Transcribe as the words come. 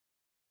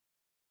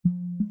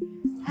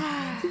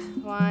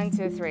1,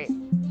 2, 3.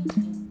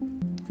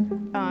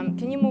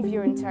 Can you move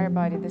your entire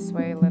body this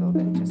way a little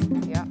bit? Just,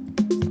 yeah.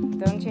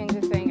 Don't change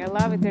a thing. I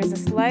love it. There's a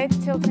slight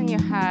tilt in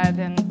your head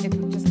and it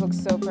just looks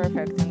so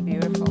perfect and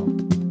beautiful.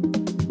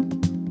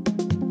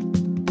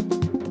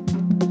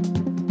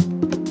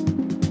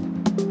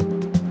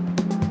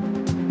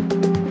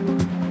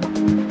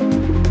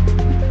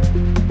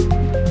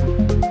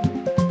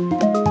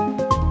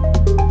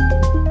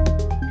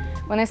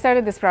 When I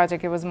started this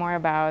project, it was more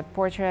about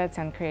portraits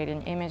and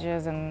creating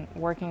images and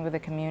working with the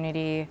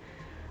community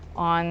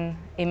on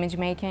image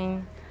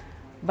making.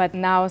 But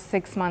now,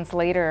 6 months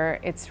later,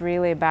 it's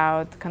really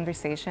about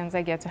conversations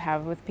I get to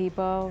have with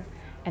people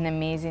and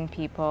amazing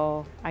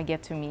people I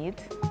get to meet.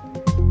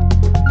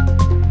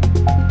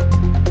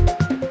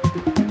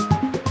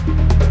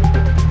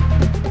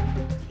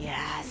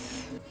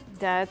 Yes,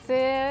 that's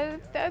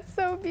it. That's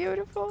so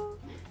beautiful.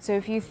 So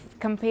if you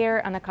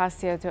compare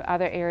Anacostia to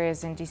other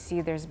areas in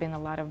DC, there's been a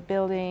lot of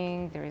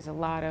building, there is a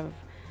lot of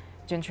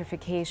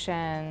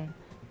gentrification,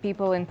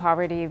 people in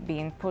poverty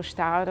being pushed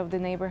out of the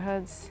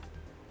neighborhoods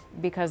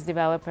because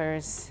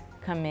developers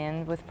come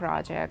in with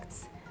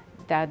projects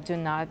that do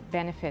not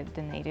benefit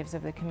the natives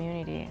of the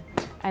community.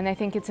 And I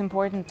think it's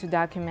important to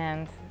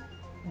document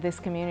this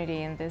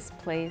community in this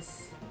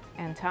place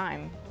and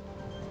time.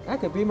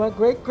 That could be my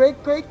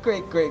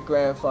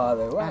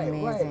great-great-great-great-great-grandfather. Right,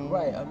 amazing.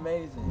 right,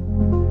 amazing.